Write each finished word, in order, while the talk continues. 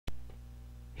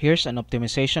Here's an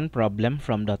optimization problem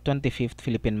from the 25th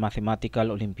Philippine Mathematical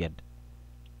Olympiad.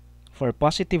 For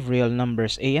positive real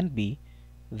numbers a and b,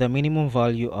 the minimum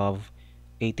value of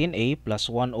 18a plus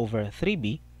 1 over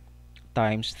 3b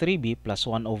times 3b plus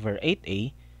 1 over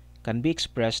 8a can be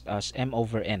expressed as m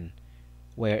over n,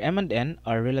 where m and n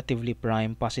are relatively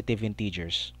prime positive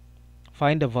integers.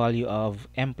 Find the value of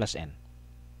m plus n.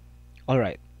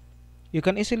 Alright, you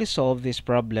can easily solve this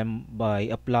problem by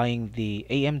applying the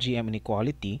AMGM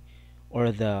inequality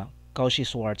or the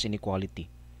Cauchy-Schwarz inequality.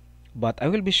 But I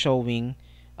will be showing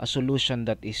a solution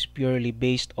that is purely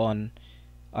based on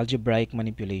algebraic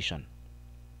manipulation.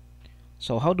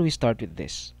 So how do we start with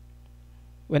this?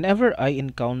 Whenever I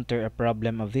encounter a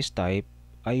problem of this type,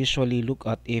 I usually look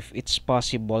at if it's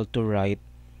possible to write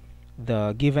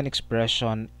the given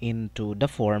expression into the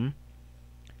form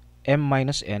m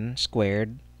minus n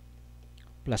squared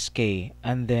plus k,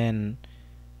 and then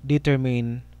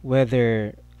determine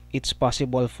whether it's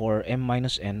possible for m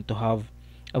minus n to have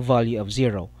a value of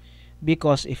 0.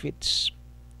 Because if it's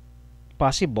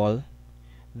possible,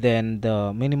 then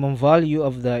the minimum value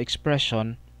of the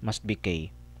expression must be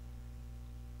k.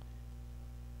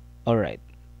 Alright,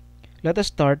 let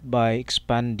us start by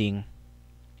expanding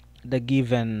the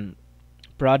given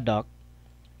product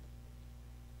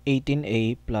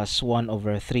 18a plus 1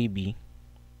 over 3b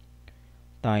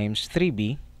times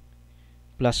 3b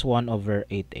plus 1 over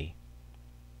 8a.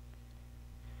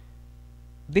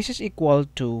 This is equal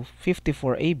to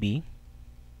 54ab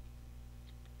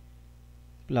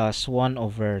plus 1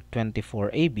 over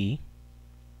 24ab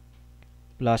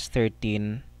plus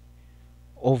 13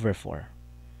 over 4.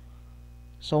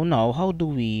 So now, how do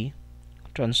we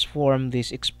transform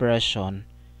this expression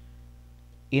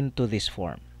into this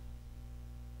form?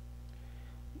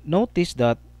 Notice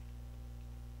that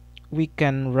we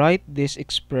can write this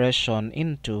expression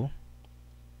into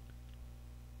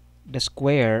the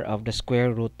square of the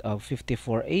square root of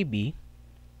 54ab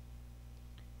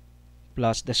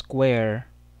plus the square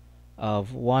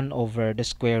of 1 over the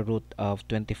square root of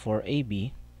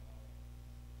 24ab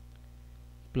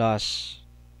plus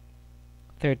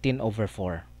 13 over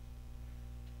 4.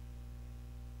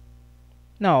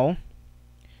 Now,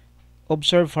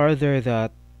 observe further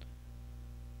that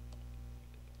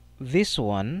this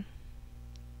one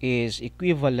is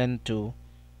equivalent to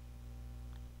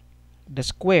the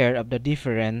square of the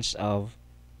difference of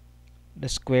the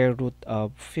square root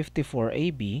of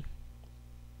 54ab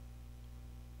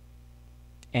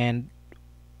and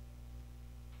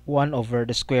 1 over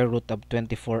the square root of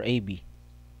 24ab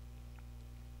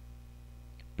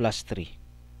plus 3.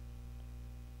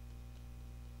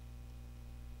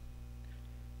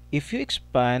 If you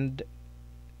expand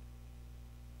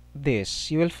this,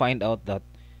 you will find out that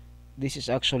this is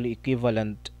actually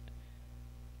equivalent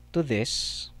to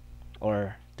this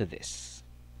or to this.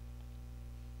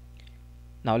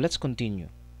 Now let's continue.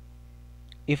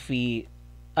 If we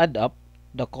add up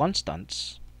the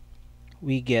constants,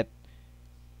 we get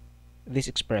this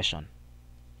expression.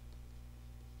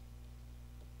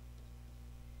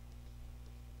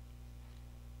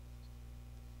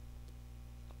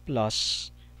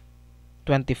 Plus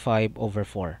 25 over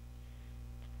 4.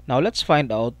 Now let's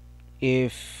find out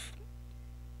if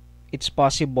it's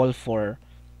possible for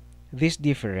this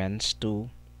difference to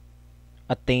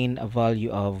attain a value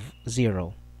of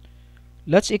 0.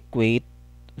 Let's equate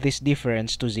this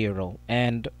difference to 0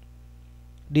 and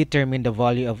determine the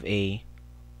value of a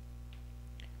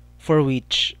for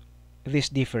which this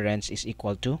difference is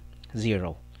equal to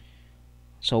 0.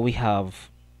 So we have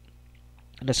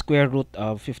the square root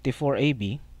of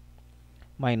 54ab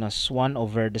minus 1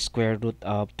 over the square root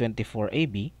of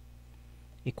 24ab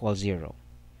equals 0.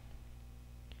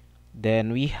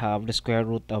 Then we have the square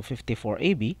root of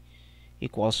 54ab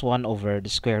equals 1 over the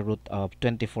square root of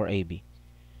 24ab.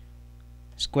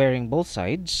 Squaring both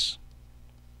sides,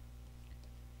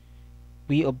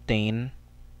 we obtain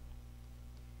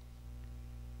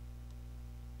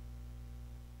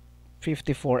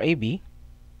 54ab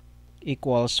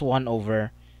equals 1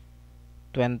 over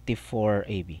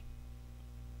 24ab.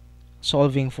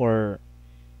 Solving for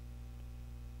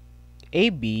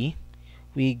ab,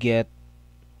 we get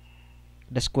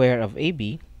the square of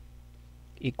ab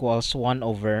equals 1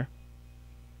 over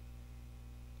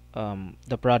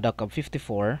the product of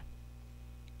 54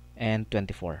 and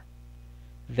 24.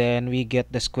 Then we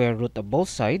get the square root of both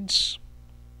sides.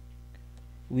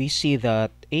 We see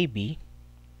that ab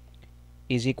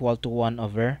is equal to 1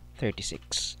 over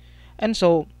 36. And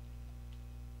so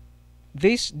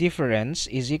this difference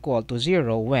is equal to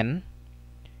 0 when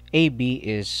AB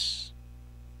is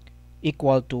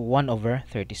equal to 1 over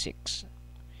 36.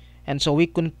 And so we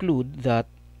conclude that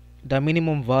the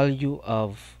minimum value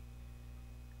of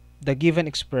the given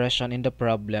expression in the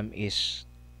problem is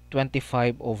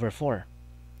 25 over 4.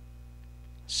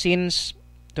 Since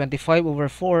 25 over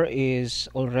 4 is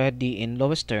already in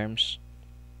lowest terms,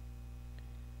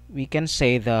 we can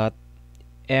say that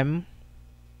m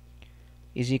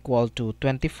is equal to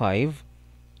 25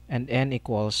 and n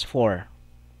equals 4.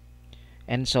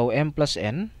 And so m plus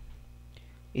n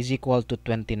is equal to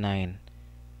 29.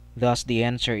 Thus the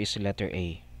answer is letter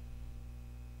A.